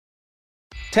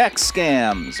tax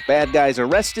scams, bad guys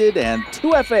arrested, and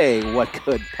 2FA, what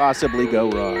could possibly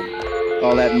go wrong?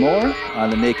 All that and more on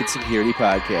the Naked Security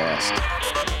Podcast.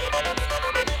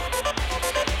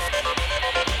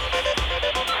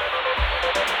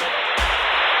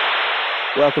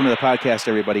 Welcome to the podcast,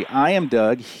 everybody. I am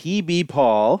Doug. He be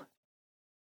Paul.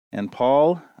 And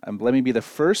Paul, let me be the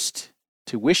first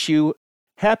to wish you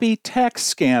happy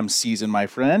tax scam season, my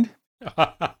friend.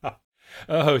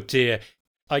 Oh dear.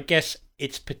 I guess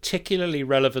it's particularly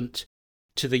relevant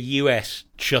to the US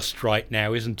just right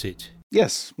now, isn't it?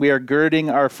 Yes, we are girding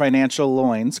our financial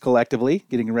loins collectively,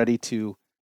 getting ready to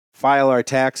file our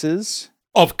taxes.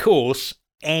 Of course,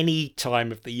 any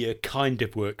time of the year kind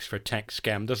of works for a tax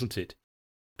scam, doesn't it?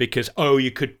 Because,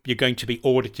 you're going to be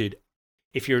audited.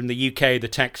 If you're in the UK, the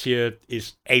tax year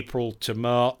is April to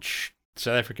March.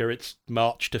 South Africa, it's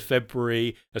March to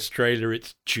February. Australia,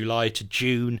 it's July to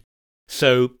June.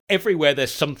 So everywhere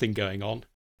there's something going on.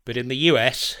 But in the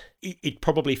US, it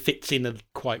probably fits in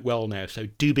quite well now. So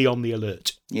do be on the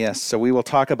alert. Yes, so we will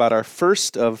talk about our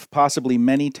first of possibly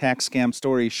many tax scam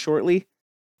stories shortly.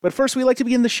 But first, we like to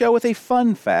begin the show with a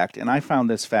fun fact. And I found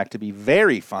this fact to be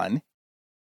very fun.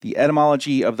 The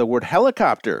etymology of the word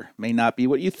helicopter may not be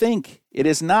what you think. It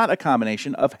is not a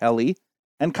combination of heli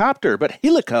and copter, but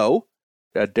helico,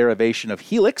 a derivation of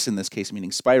helix, in this case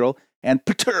meaning spiral, and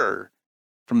pter,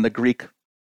 from the Greek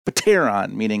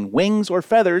pteron, meaning wings or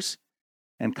feathers,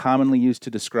 and commonly used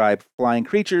to describe flying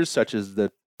creatures such as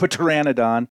the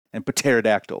pteranodon and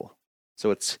pterodactyl. So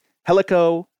it's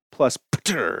helico plus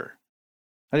pter.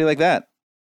 How do you like that?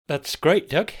 That's great,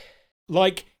 Doug.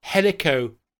 Like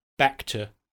Helicobacter.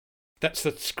 That's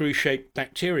the screw-shaped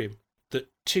bacterium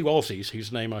that two Aussies,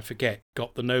 whose name I forget,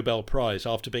 got the Nobel Prize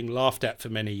after being laughed at for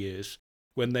many years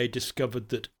when they discovered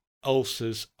that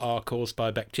ulcers are caused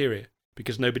by bacteria,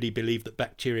 because nobody believed that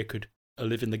bacteria could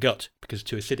live in the gut because it's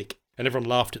too acidic. And everyone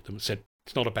laughed at them and said,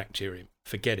 it's not a bacterium,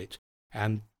 forget it.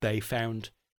 And they found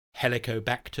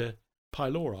Helicobacter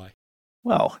pylori.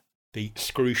 Well, the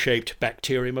screw-shaped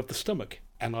bacterium of the stomach.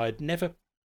 And I'd never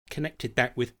connected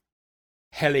that with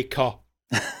helicopter.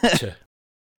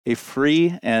 A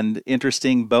free and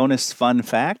interesting bonus fun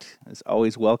fact is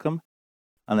always welcome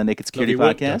on the Naked Security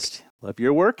Podcast. Love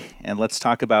your work. And let's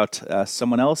talk about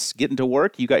someone else getting to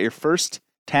work. You got your first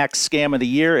tax scam of the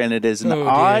year, and it is an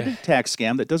odd tax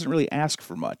scam that doesn't really ask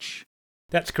for much.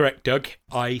 That's correct, Doug.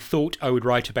 I thought I would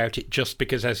write about it just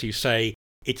because, as you say,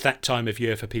 it's that time of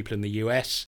year for people in the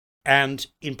US. And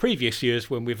in previous years,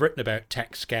 when we've written about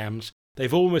tax scams,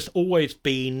 they've almost always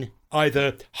been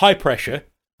either high pressure,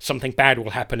 something bad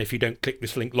will happen if you don't click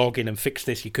this link, log in and fix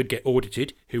this, you could get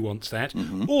audited, who wants that?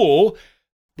 Mm-hmm. Or,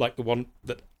 like the one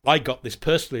that I got this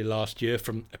personally last year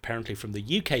apparently from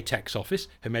the UK Tax Office,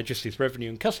 Her Majesty's Revenue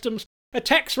and Customs, a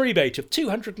tax rebate of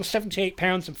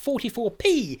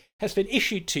 £278.44 has been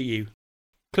issued to you.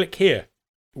 Click here.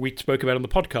 We spoke about it on the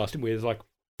podcast, didn't we? There's like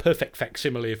perfect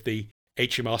facsimile of the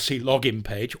HMRC login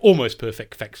page, almost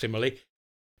perfect facsimile.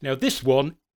 Now this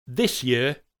one, this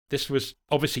year, this was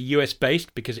obviously US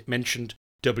based because it mentioned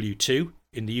W2.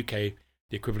 In the UK,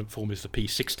 the equivalent form is the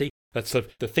P60. That's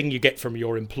the thing you get from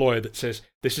your employer that says,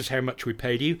 this is how much we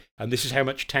paid you, and this is how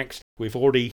much tax we've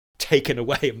already taken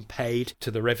away and paid to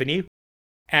the revenue.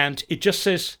 And it just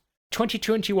says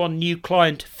 2021 new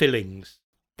client fillings.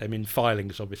 They mean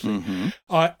filings, obviously. Mm-hmm.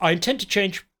 I intend to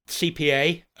change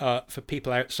CPA for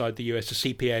people outside the US. A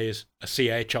CPA is a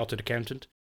CA, Chartered Accountant.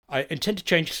 I intend to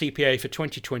change CPA for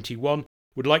 2021.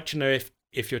 Would like to know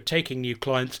if you're taking new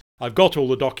clients. I've got all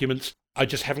the documents. I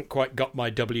just haven't quite got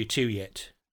my W2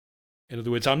 yet. In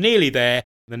other words, I'm nearly there.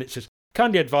 Then it says,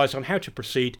 kindly advise on how to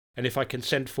proceed and if I can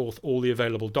send forth all the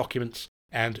available documents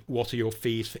and what are your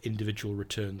fees for individual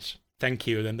returns. Thank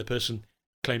you. And then the person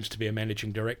claims to be a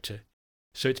managing director.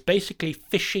 So it's basically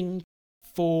fishing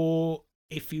for,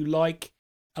 if you like,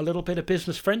 a little bit of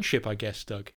business friendship, I guess,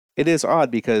 Doug. It is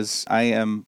odd because I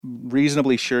am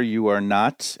reasonably sure you are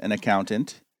not an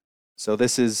accountant. So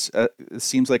this it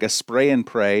seems like a spray and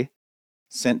pray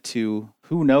sent to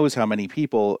who knows how many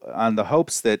people on the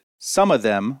hopes that some of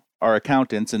them are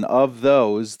accountants, and of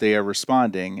those, they are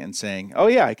responding and saying, oh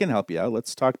yeah, I can help you out.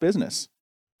 Let's talk business.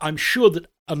 I'm sure that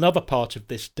another part of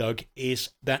this, Doug,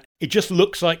 is that it just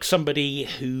looks like somebody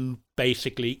who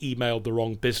basically emailed the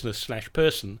wrong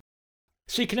business/person.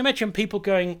 So you can imagine people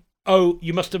going, oh,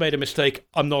 you must have made a mistake.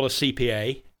 I'm not a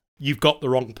CPA. You've got the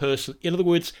wrong person. In other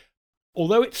words,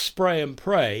 although it's spray and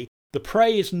pray, the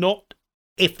pray is not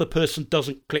if the person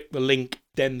doesn't click the link,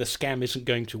 then the scam isn't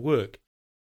going to work.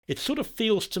 It sort of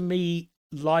feels to me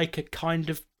like a kind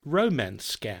of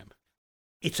romance scam.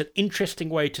 It's an interesting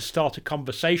way to start a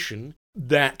conversation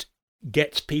that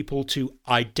gets people to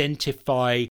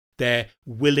identify their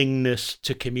willingness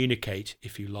to communicate,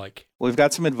 if you like. Well, we've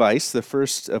got some advice, the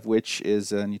first of which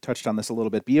is, and you touched on this a little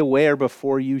bit, be aware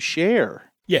before you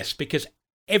share. Yes, because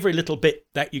every little bit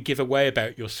that you give away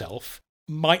about yourself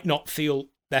might not feel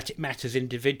that it matters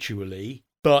individually,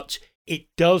 but it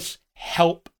does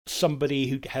help somebody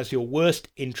who has your worst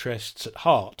interests at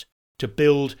heart to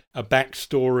build a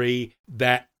backstory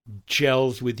that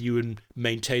gels with you and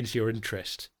maintains your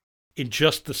interest. In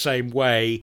just the same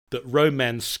way that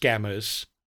romance scammers,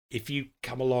 if you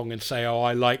come along and say, oh,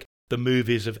 I like the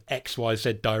movies of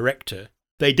XYZ director,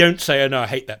 they don't say, oh no, I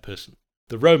hate that person.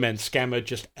 The romance scammer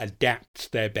just adapts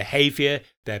their behavior,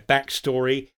 their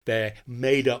backstory, their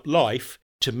made-up life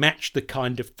to match the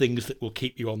kind of things that will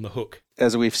keep you on the hook.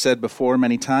 As we've said before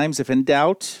many times, if in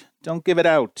doubt, don't give it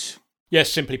out.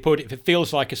 Yes, simply put, if it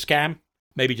feels like a scam,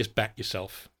 maybe just back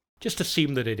yourself. Just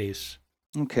assume that it is.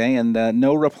 Okay, and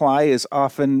no reply is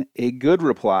often a good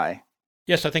reply.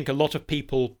 Yes, I think a lot of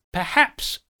people,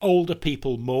 perhaps older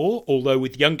people more, although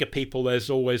with younger people there's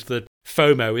always the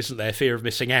FOMO, isn't there, fear of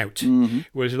missing out. Mm-hmm.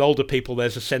 Whereas with older people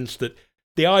there's a sense that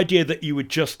the idea that you would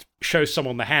just show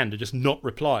someone the hand and just not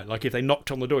reply, like if they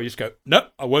knocked on the door, you just go, no,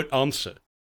 I won't answer.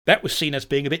 That was seen as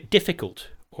being a bit difficult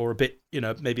or a bit,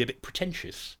 maybe a bit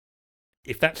pretentious.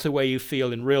 If that's the way you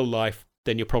feel in real life,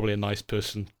 then you're probably a nice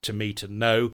person to meet and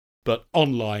know. But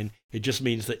online, it just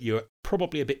means that you're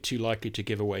probably a bit too likely to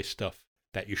give away stuff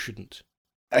that you shouldn't.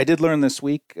 I did learn this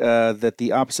week that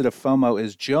the opposite of FOMO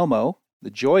is JOMO,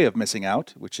 the joy of missing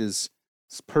out, which is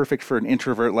perfect for an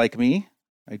introvert like me.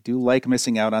 I do like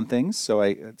missing out on things, so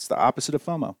it's the opposite of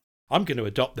FOMO. I'm going to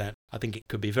adopt that. I think it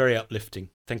could be very uplifting.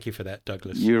 Thank you for that,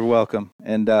 Douglas. You're welcome.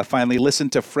 And finally, listen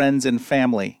to friends and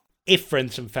family. If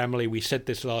friends and family, we said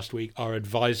this last week, are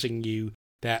advising you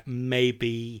that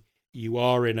maybe you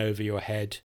are in over your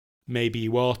head, maybe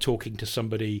you are talking to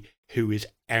somebody who is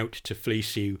out to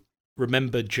fleece you,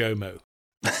 remember JOMO.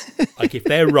 Like if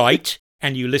they're right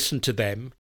and you listen to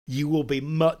them, you will be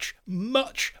much,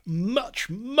 much, much,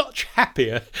 much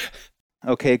happier.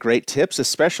 Okay, great tips,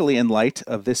 especially in light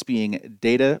of this being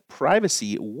Data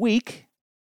Privacy Week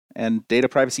and Data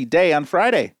Privacy Day on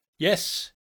Friday.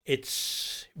 Yes,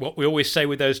 it's what we always say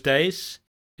with those days.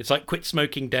 It's like Quit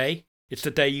Smoking Day. It's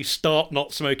the day you start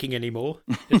not smoking anymore.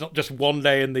 It's not just one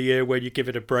day in the year where you give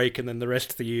it a break and then the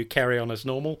rest of the year carry on as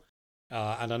normal.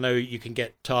 And I know you can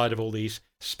get tired of all these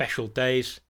special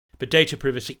days, but data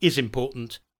privacy is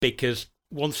important because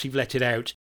once you've let it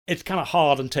out, it's kind of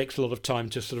hard and takes a lot of time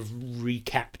to sort of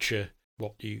recapture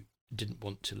what you didn't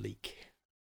want to leak.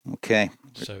 Okay.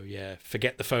 So yeah,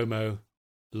 forget the FOMO,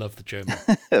 love the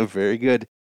JOMO. Very good.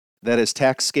 That is,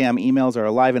 tax scam emails are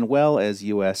alive and well as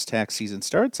U.S. tax season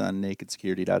starts on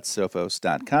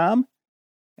nakedsecurity.sophos.com.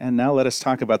 And now let us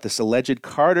talk about this alleged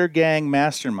Carter Gang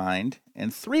mastermind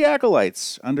and 3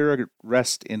 acolytes under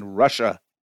arrest in Russia.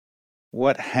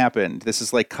 What happened? This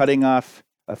is like cutting off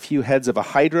a few heads of a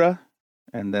hydra,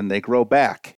 and then they grow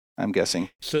back, I'm guessing.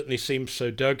 Certainly seems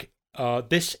so, Doug.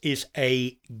 This is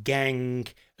a gang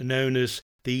known as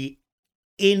the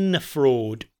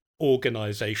In-Fraud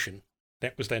Organization.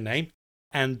 That was their name.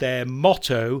 And their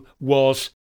motto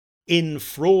was, "In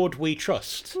fraud we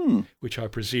trust," which I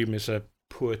presume is a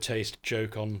poor taste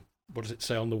joke on, what does it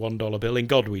say on the $1 bill? In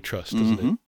God we trust, doesn't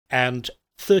it? And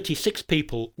 36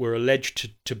 people were alleged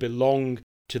to belong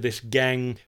to this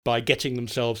gang by getting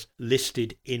themselves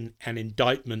listed in an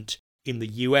indictment in the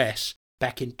US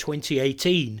back in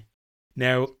 2018.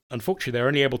 Now, unfortunately, they're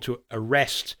only able to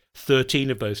arrest 13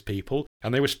 of those people,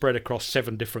 and they were spread across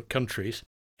 7 different countries.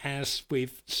 As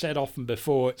we've said often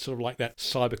before, it's sort of like that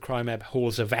cybercrime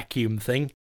abhors a vacuum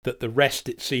thing, that the rest,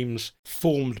 it seems,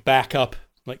 formed back up,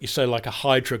 like you say, like a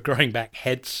hydra growing back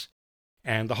heads,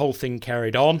 and the whole thing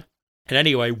carried on. And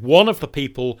anyway, one of the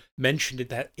people mentioned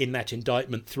in that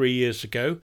indictment 3 years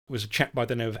ago was a chap by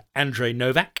the name of Andrei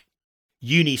Novak.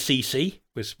 UniCC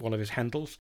was one of his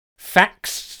handles.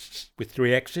 Fax, with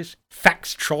 3 X's.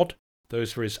 Faxtrod,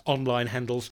 those were his online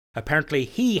handles. Apparently,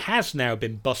 he has now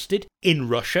been busted in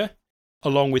Russia,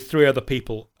 along with 3 other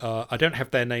people. I don't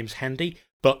have their names handy,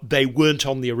 but they weren't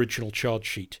on the original charge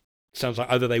sheet. Sounds like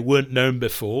either they weren't known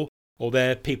before, or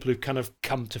they're people who've kind of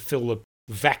come to fill the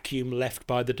vacuum left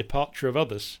by the departure of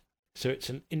others. So it's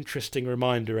an interesting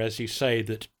reminder, as you say,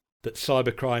 that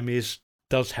cybercrime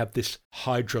does have this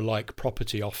Hydra-like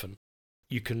property often.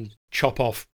 You can chop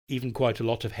off even quite a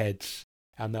lot of heads,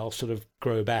 and they'll sort of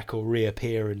grow back or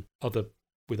reappear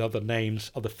with other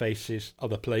names, other faces,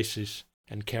 other places,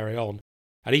 and carry on.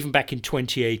 And even back in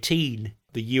 2018,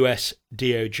 the US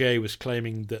DOJ was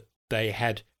claiming that they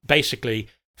had basically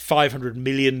 $500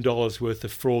 million worth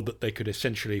of fraud that they could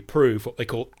essentially prove, what they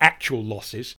call actual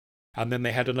losses. And then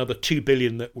they had another $2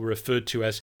 billion that were referred to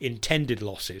as intended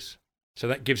losses. So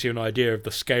that gives you an idea of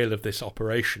the scale of this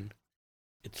operation.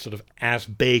 It's sort of as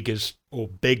big as, or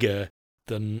bigger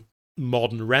than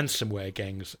modern ransomware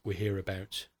gangs that we hear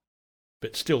about.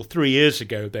 But still, 3 years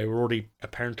ago, they were already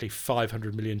apparently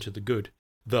 500 million to the good.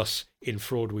 Thus, in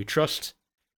fraud we trust.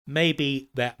 Maybe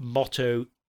that motto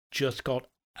just got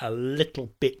a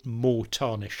little bit more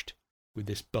tarnished with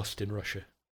this bust in Russia.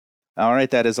 All right,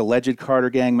 that is alleged Carter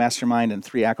Gang mastermind and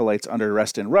 3 acolytes under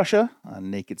arrest in Russia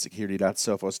on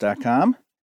nakedsecurity.sophos.com.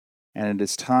 And it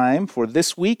is time for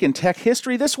This Week in Tech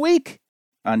History This Week.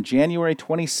 On January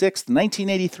 26,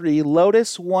 1983,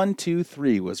 Lotus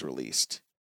 123 was released.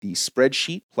 The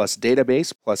spreadsheet plus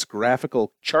database plus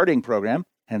graphical charting program,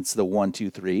 hence the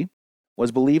 123,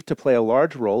 was believed to play a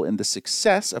large role in the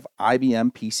success of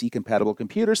IBM PC-compatible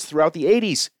computers throughout the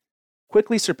 80s,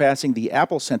 quickly surpassing the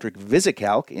Apple-centric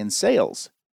VisiCalc in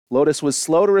sales. Lotus was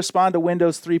slow to respond to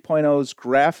Windows 3.0's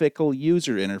graphical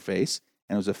user interface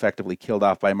and was effectively killed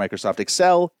off by Microsoft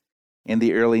Excel in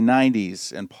the early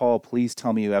 90s. And Paul, please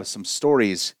tell me you have some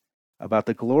stories about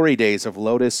the glory days of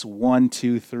Lotus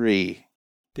 123.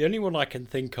 The only one I can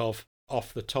think of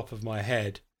off the top of my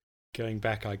head, going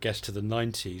back, I guess, to the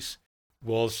 90s,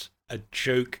 was a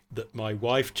joke that my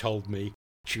wife told me.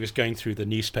 She was going through the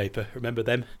newspaper. Remember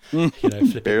them?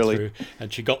 Flipping Barely. through,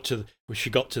 and she got to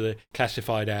the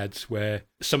classified ads where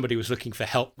somebody was looking for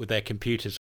help with their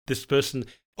computers. This person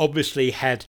obviously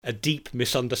had a deep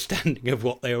misunderstanding of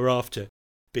what they were after,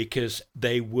 because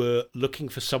they were looking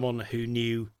for someone who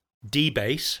knew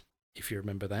DBase, if you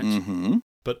remember that. Mm-hmm.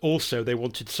 But also they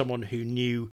wanted someone who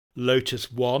knew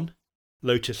Lotus 1,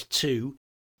 Lotus 2,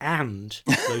 and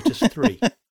Lotus 3.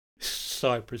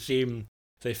 So I presume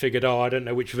they figured, I don't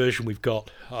know which version we've got.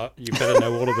 You better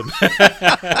know all of them.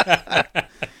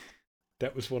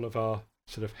 That was one of our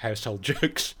sort of household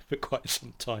jokes for quite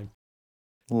some time.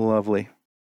 Lovely.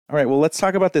 All right, well, let's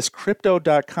talk about this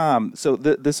Crypto.com. So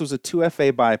this was a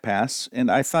 2FA bypass, and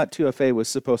I thought 2FA was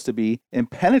supposed to be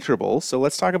impenetrable. So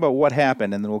let's talk about what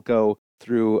happened, and then we'll go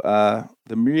through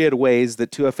the myriad ways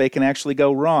that 2FA can actually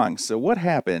go wrong. So what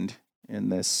happened in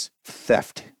this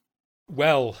theft?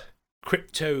 Well,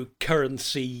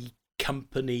 cryptocurrency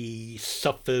company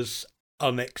suffers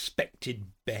unexpected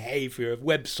behavior of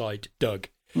website, Doug.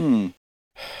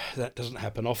 That doesn't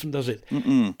happen often, does it?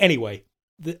 Mm-mm. Anyway,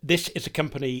 this is a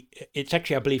company, it's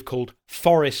actually, I believe, called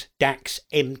Forest Dax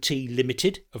MT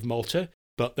Limited of Malta,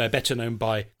 but they're better known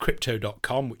by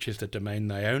Crypto.com, which is the domain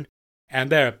they own. And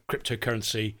they're a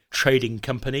cryptocurrency trading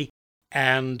company.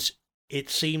 And it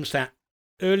seems that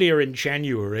earlier in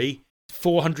January,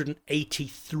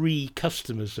 483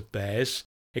 customers of theirs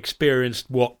experienced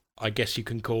what I guess you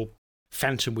can call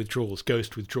phantom withdrawals,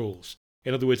 ghost withdrawals.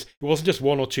 In other words, it wasn't just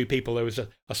one or two people. There was a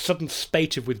sudden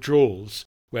spate of withdrawals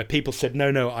where people said,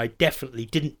 no, I definitely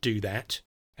didn't do that.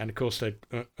 And of course,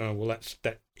 well, that's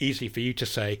easy for you to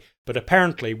say. But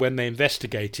apparently, when they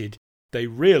investigated, they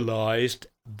realized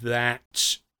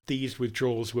that these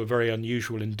withdrawals were very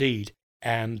unusual indeed.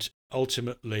 And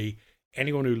ultimately,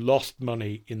 anyone who lost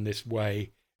money in this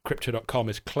way, Crypto.com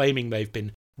is claiming they've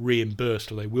been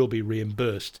reimbursed, or they will be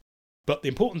reimbursed. But the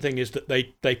important thing is that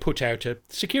they put out a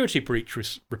security breach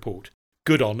report.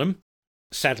 Good on them.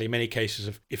 Sadly, many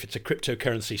cases, if it's a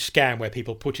cryptocurrency scam where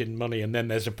people put in money and then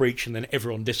there's a breach and then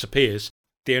everyone disappears,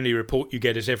 the only report you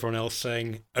get is everyone else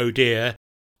saying, oh dear,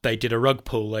 they did a rug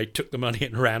pull, they took the money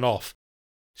and ran off.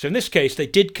 So in this case, they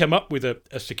did come up with a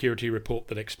security report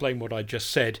that explained what I just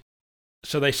said.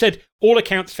 So they said all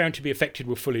accounts found to be affected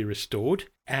were fully restored,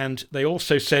 and they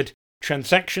also said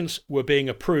transactions were being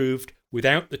approved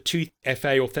without the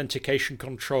 2FA authentication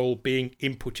control being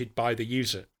inputted by the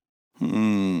user.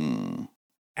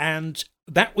 And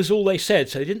that was all they said,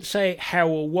 so they didn't say how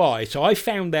or why. So I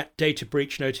found that data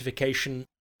breach notification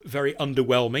very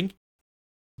underwhelming.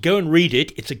 Go and read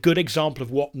it. It's a good example of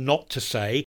what not to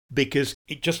say, because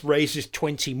it just raises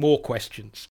 20 more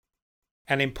questions.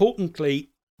 And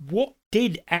importantly, what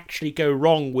did actually go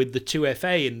wrong with the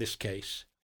 2FA in this case?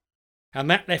 And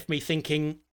that left me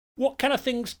thinking, what kind of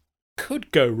things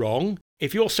could go wrong?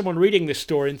 If you're someone reading this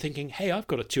story and thinking, hey, I've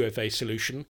got a 2FA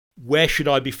solution, where should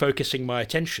I be focusing my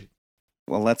attention?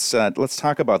 Well, let's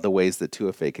talk about the ways that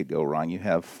 2FA could go wrong. You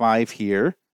have 5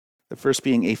 here. The first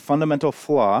being a fundamental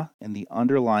flaw in the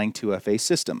underlying 2FA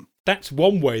system. That's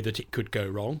one way that it could go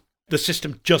wrong. The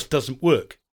system just doesn't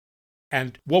work.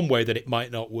 And one way that it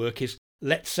might not work is,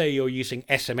 let's say you're using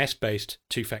SMS-based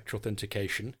two-factor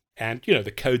authentication, and,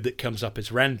 the code that comes up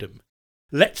is random.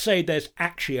 Let's say there's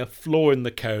actually a flaw in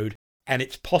the code, and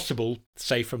it's possible,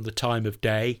 say from the time of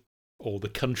day, or the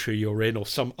country you're in, or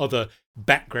some other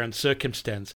background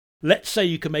circumstance. Let's say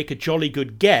you can make a jolly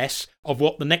good guess of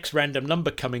what the next random number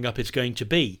coming up is going to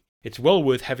be. It's well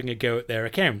worth having a go at their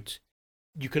account.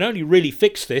 You can only really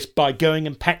fix this by going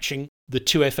and patching the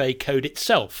 2FA code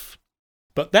itself.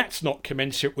 But that's not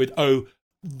commensurate with,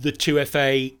 the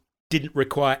 2FA didn't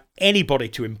require anybody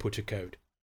to input a code.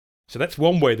 So that's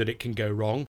one way that it can go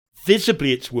wrong.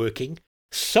 Visibly it's working.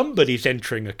 Somebody's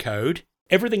entering a code.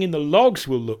 Everything in the logs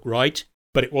will look right,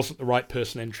 but it wasn't the right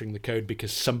person entering the code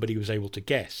because somebody was able to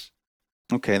guess.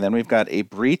 Okay, then we've got a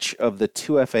breach of the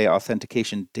 2FA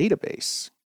authentication database.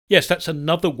 Yes, that's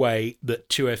another way that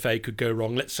 2FA could go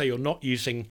wrong. Let's say you're not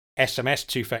using SMS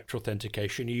two-factor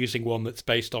authentication. You're using one that's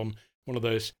based on one of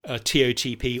those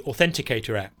TOTP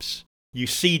authenticator apps. You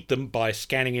seed them by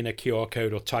scanning in a QR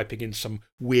code or typing in some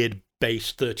weird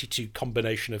base 32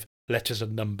 combination of letters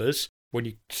and numbers when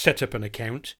you set up an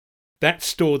account. That's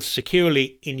stored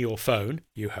securely in your phone,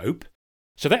 you hope.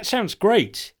 So that sounds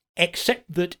great,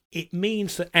 except that it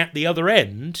means that at the other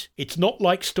end, it's not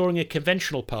like storing a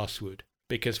conventional password,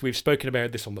 because we've spoken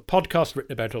about this on the podcast,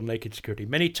 written about it on Naked Security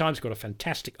many times, got a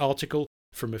fantastic article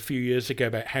from a few years ago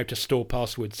about how to store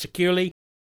passwords securely.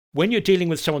 When you're dealing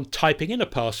with someone typing in a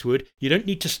password, you don't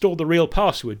need to store the real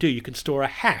password, do you? You can store a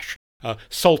hash, a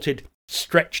salted,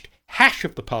 stretched hash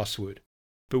of the password.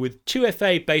 But with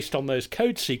 2FA based on those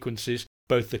code sequences,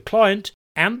 both the client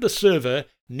and the server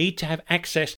need to have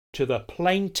access to the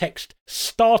plain text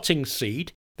starting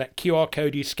seed, that QR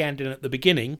code you scanned in at the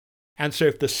beginning. And so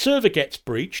if the server gets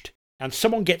breached and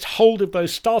someone gets hold of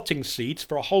those starting seeds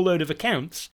for a whole load of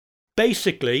accounts,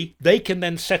 basically they can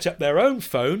then set up their own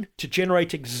phone to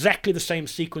generate exactly the same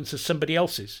sequence as somebody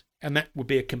else's. And that would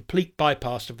be a complete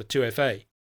bypass of the 2FA.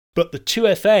 But the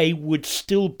 2FA would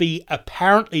still be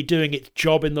apparently doing its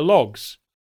job in the logs.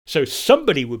 So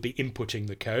somebody would be inputting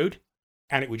the code,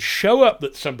 and it would show up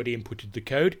that somebody inputted the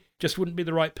code, just wouldn't be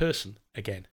the right person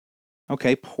again.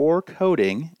 Okay, poor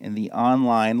coding in the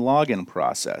online login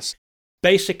process.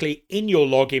 Basically, in your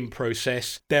login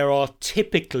process, there are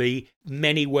typically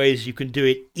many ways you can do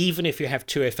it, even if you have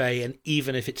 2FA and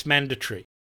even if it's mandatory.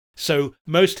 So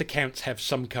most accounts have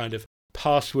some kind of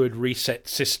password reset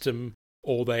system,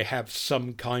 or they have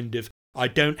some kind of, I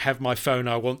don't have my phone,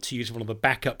 I want to use one of the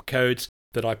backup codes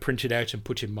that I printed out and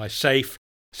put in my safe.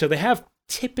 So they have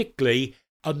typically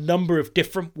a number of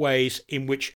different ways in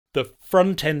which the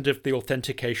front end of the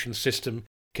authentication system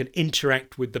can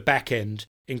interact with the back end,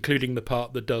 including the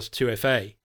part that does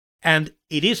 2FA. And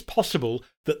it is possible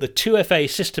that the 2FA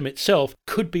system itself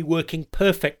could be working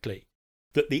perfectly,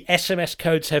 that the SMS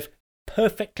codes have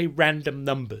perfectly random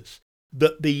numbers,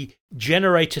 that the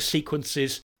generator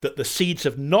sequences, that the seeds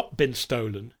have not been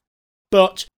stolen,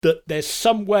 but that there's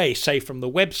some way, say from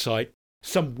the website,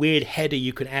 some weird header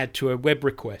you can add to a web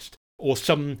request, or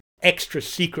some extra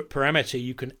secret parameter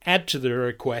you can add to the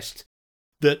request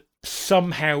that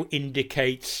somehow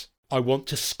indicates, I want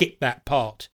to skip that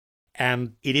part.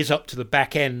 And it is up to the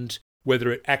back end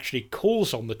whether it actually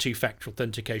calls on the two-factor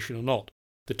authentication or not.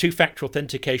 The two-factor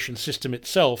authentication system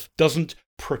itself doesn't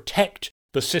protect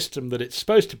the system that it's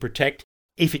supposed to protect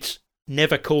if it's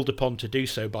never called upon to do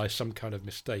so by some kind of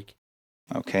mistake.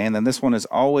 Okay, and then this one is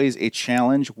always a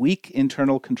challenge. Weak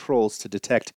internal controls to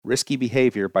detect risky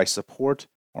behavior by support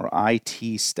or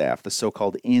IT staff, the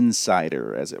so-called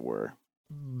insider, as it were.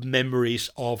 Memories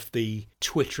of the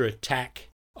Twitter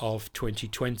attack of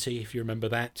 2020, if you remember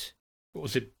that. What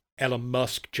was it? Elon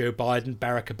Musk, Joe Biden,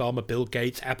 Barack Obama, Bill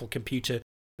Gates, Apple Computer.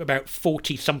 About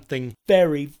 40-something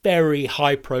very, very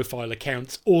high-profile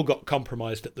accounts all got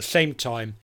compromised at the same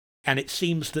time. And it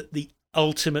seems that the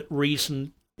ultimate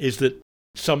reason is that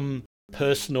some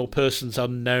person or persons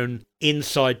unknown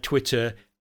inside Twitter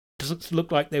doesn't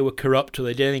look like they were corrupt or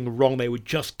they did anything wrong. They were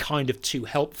just kind of too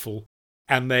helpful.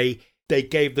 And they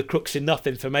gave the crooks enough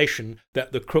information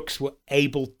that the crooks were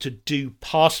able to do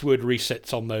password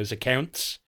resets on those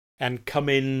accounts and come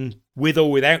in with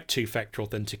or without two-factor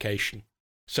authentication.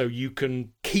 So you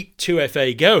can keep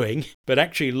 2FA going, but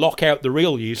actually lock out the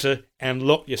real user and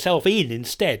lock yourself in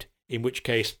instead, in which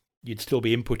case you'd still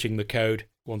be inputting the code.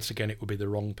 Once again, it would be the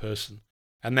wrong person.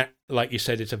 And that, like you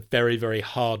said, is a very, very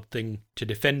hard thing to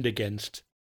defend against,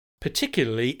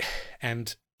 particularly,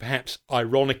 and perhaps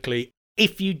ironically,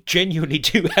 if you genuinely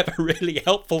do have a really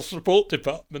helpful support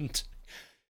department.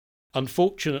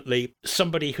 Unfortunately,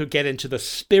 somebody could get into the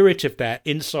spirit of that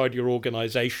inside your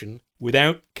organisation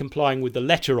without complying with the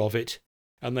letter of it,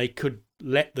 and they could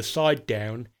let the side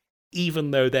down,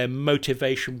 even though their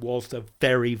motivation was the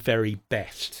very, very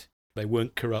best. They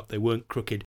weren't corrupt, they weren't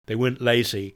crooked, they weren't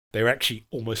lazy, they were actually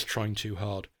almost trying too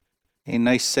hard. A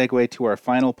nice segue to our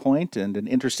final point, and an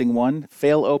interesting one,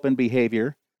 fail open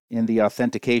behavior in the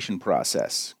authentication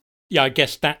process. Yeah, I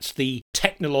guess that's the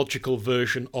technological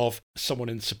version of someone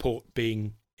in support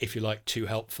being, if you like, too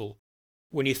helpful.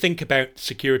 When you think about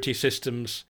security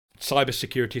systems,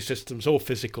 cybersecurity systems or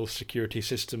physical security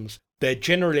systems, they're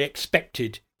generally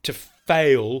expected to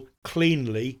fail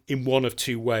cleanly in one of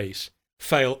two ways.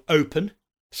 Fail open,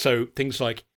 so things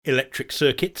like electric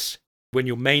circuits. When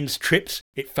your mains trips,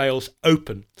 it fails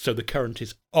open, so the current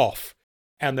is off.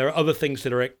 And there are other things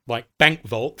that are like bank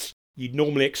vaults. You'd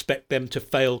normally expect them to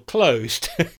fail closed.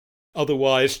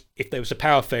 Otherwise, if there was a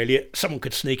power failure, someone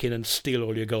could sneak in and steal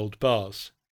all your gold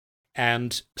bars.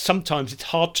 And sometimes it's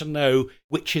hard to know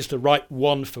which is the right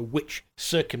one for which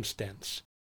circumstance.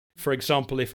 For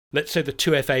example, if, let's say, the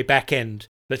 2FA backend,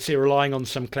 let's say relying on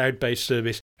some cloud-based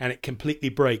service, and it completely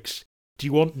breaks, do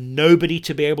you want nobody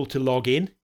to be able to log in?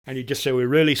 And you just say, we're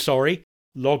really sorry,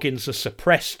 logins are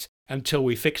suppressed until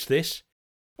we fix this?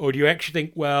 Or do you actually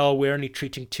think, well, we're only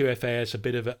treating 2FA as a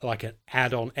bit of like an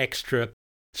add-on extra,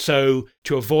 so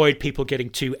to avoid people getting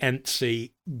too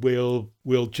antsy, we'll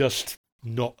just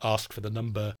not ask for the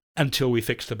number until we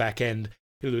fix the back end.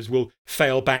 In other words, we'll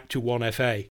fail back to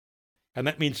 1FA. And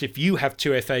that means if you have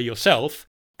 2FA yourself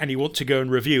and you want to go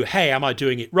and review, hey, am I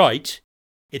doing it right?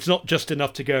 It's not just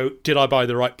enough to go, did I buy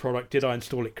the right product? Did I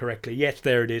install it correctly? Yes,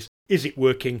 there it is. Is it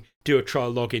working? Do a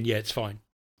trial login? Yeah, it's fine.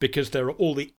 Because there are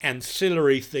all the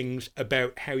ancillary things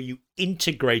about how you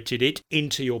integrated it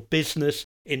into your business,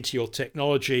 into your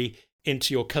technology,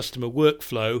 into your customer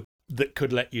workflow that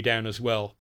could let you down as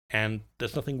well. And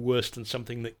there's nothing worse than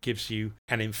something that gives you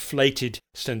an inflated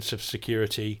sense of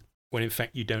security when in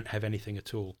fact you don't have anything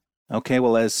at all. Okay,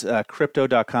 well, as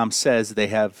Crypto.com says, they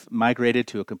have migrated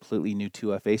to a completely new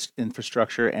 2FA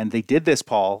infrastructure, and they did this,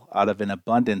 Paul, out of an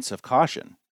abundance of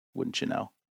caution, wouldn't you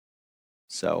know?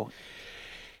 So,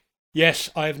 yes,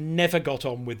 I've never got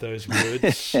on with those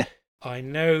words. I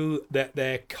know that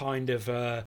they're kind of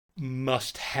a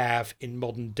must-have in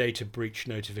modern data breach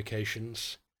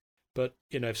notifications. But,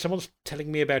 if someone's telling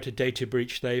me about a data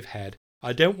breach they've had,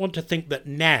 I don't want to think that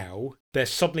now they're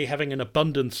suddenly having an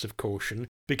abundance of caution,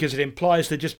 because it implies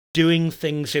they're just doing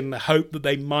things in the hope that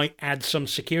they might add some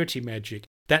security magic.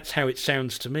 That's how it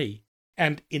sounds to me.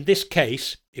 And in this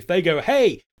case, if they go,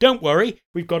 hey, don't worry,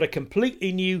 we've got a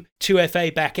completely new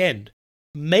 2FA backend,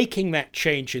 making that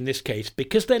change in this case,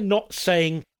 because they're not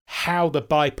saying how the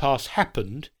bypass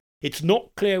happened, it's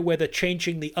not clear whether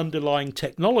changing the underlying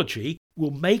technology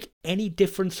will make any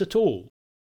difference at all.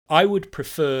 I would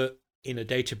prefer in a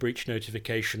data breach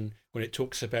notification, when it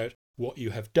talks about what you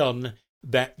have done,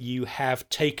 that you have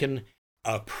taken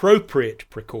appropriate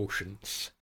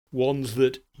precautions, ones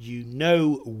that you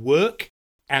know work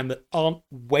and that aren't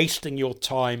wasting your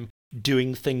time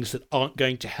doing things that aren't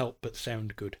going to help but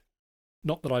sound good.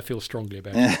 Not that I feel strongly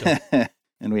about it.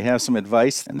 And we have some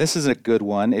advice, and this is a good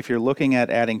one. If you're looking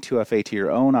at adding 2FA to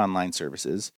your own online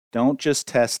services, don't just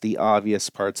test the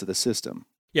obvious parts of the system.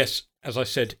 Yes, as I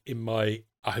said in my,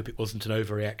 I hope it wasn't an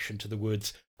overreaction to the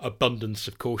words abundance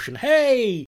of caution.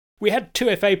 Hey, we had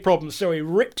 2FA problems, so we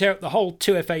ripped out the whole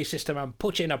 2FA system and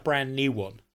put in a brand new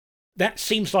one. That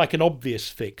seems like an obvious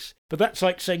fix, but that's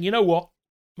like saying, you know what?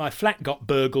 My flat got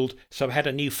burgled, so I had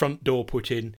a new front door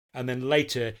put in, and then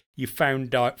later you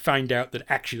find out that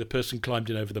actually the person climbed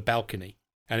in over the balcony,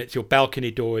 and it's your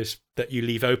balcony doors that you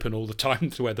leave open all the time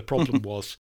to where the problem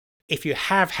was. If you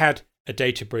have had a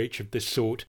data breach of this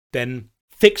sort, then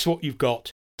fix what you've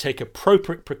got, take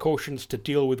appropriate precautions to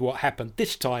deal with what happened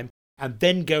this time, and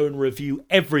then go and review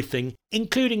everything,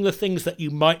 including the things that you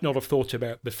might not have thought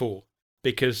about before.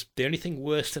 Because the only thing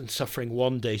worse than suffering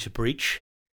one data breach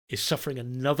is suffering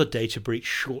another data breach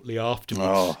shortly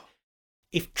afterwards. Oh.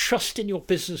 If trust in your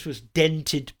business was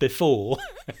dented before,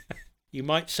 you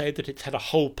might say that it's had a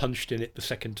hole punched in it the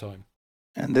second time.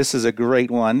 And this is a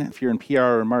great one. If you're in PR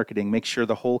or marketing, make sure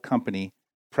the whole company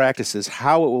practices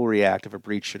how it will react if a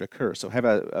breach should occur. So have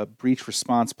a breach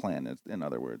response plan, in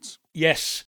other words.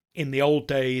 Yes. In the old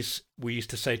days, we used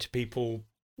to say to people,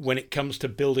 when it comes to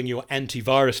building your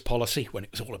antivirus policy, when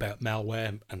it was all about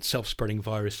malware and self-spreading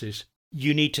viruses,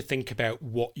 you need to think about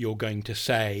what you're going to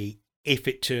say if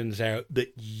it turns out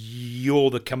that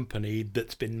you're the company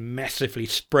that's been massively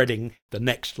spreading the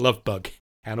next love bug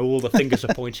and all the fingers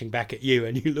are pointing back at you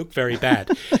and you look very bad.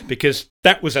 Because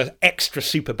that was an extra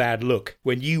super bad look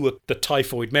when you were the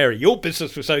Typhoid Mary. Your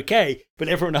business was okay, but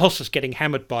everyone else was getting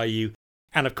hammered by you.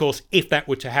 And of course, if that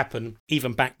were to happen,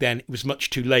 even back then, it was much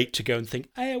too late to go and think,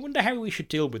 hey, I wonder how we should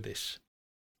deal with this.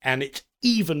 And it's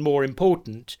even more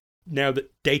important now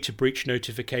that data breach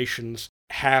notifications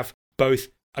have both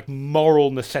a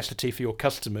moral necessity for your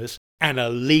customers and a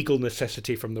legal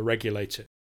necessity from the regulator.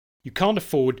 You can't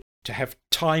afford to have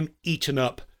time eaten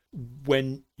up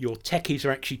when your techies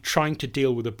are actually trying to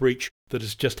deal with a breach that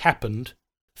has just happened,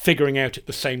 figuring out at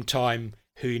the same time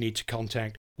who you need to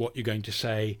contact, what you're going to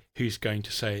say, who's going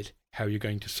to say it, how you're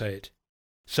going to say it.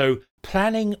 So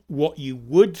planning what you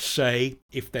would say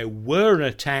if there were an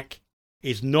attack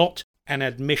is not an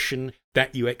admission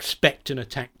that you expect an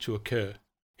attack to occur.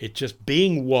 It's just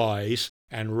being wise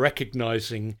and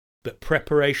recognizing that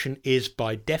preparation is,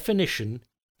 by definition,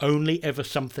 only ever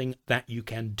something that you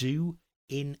can do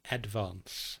in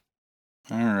advance.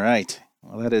 All right.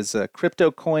 Well, that is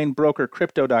crypto coin broker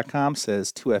Crypto.com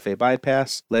says 2FA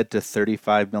bypass led to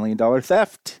 $35 million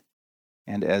theft.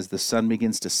 And as the sun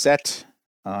begins to set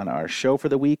on our show for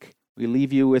the week, we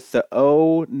leave you with the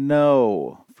oh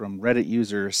no from Reddit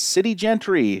user City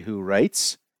Gentry, who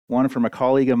writes, one from a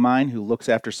colleague of mine who looks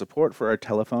after support for our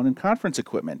telephone and conference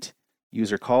equipment.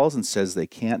 User calls and says they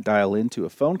can't dial into a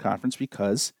phone conference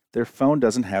because their phone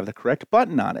doesn't have the correct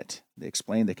button on it. They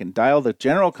explain they can dial the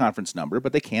general conference number,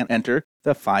 but they can't enter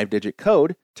the 5-digit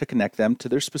code to connect them to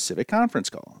their specific conference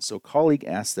call. So colleague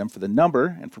asks them for the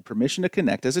number and for permission to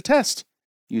connect as a test.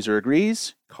 User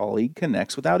agrees. Colleague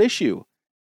connects without issue.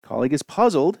 Colleague is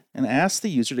puzzled and asks the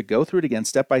user to go through it again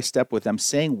step by step with them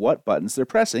saying what buttons they're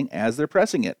pressing as they're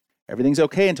pressing it. Everything's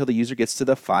okay until the user gets to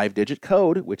the 5-digit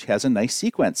code, which has a nice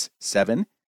sequence. 7,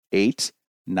 8,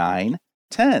 9,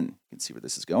 10. You can see where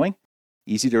this is going.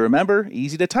 Easy to remember,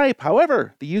 easy to type.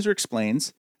 However, the user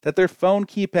explains that their phone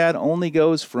keypad only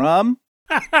goes from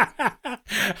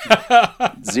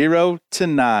 0 to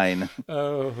 9.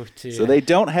 Oh, dear. So they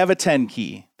don't have a 10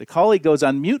 key. The colleague goes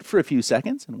on mute for a few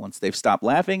seconds, and once they've stopped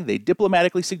laughing, they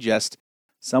diplomatically suggest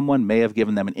someone may have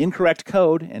given them an incorrect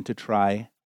code and to try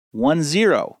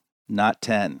 10, not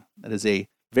 10. That is a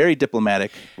very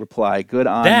diplomatic reply. Good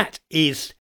on. That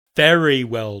is very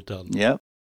well done. Yep.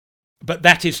 But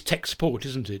that is tech support,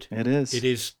 isn't it? It is. It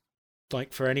is,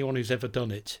 like, for anyone who's ever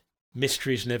done it.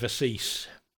 Mysteries never cease.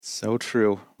 So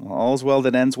true. Well, all's well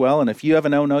that ends well. And if you have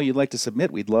an oh-no you'd like to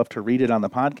submit, we'd love to read it on the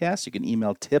podcast. You can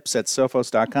email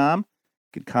tips@sophos.com.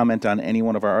 You can comment on any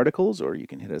one of our articles, or you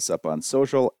can hit us up on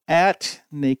social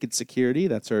 @Naked Security.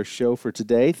 That's our show for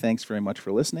today. Thanks very much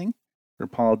for listening. For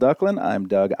Paul Ducklin, I'm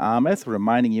Doug Aamoth,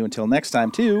 reminding you until next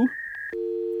time to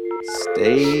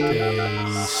stay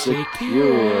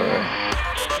secure.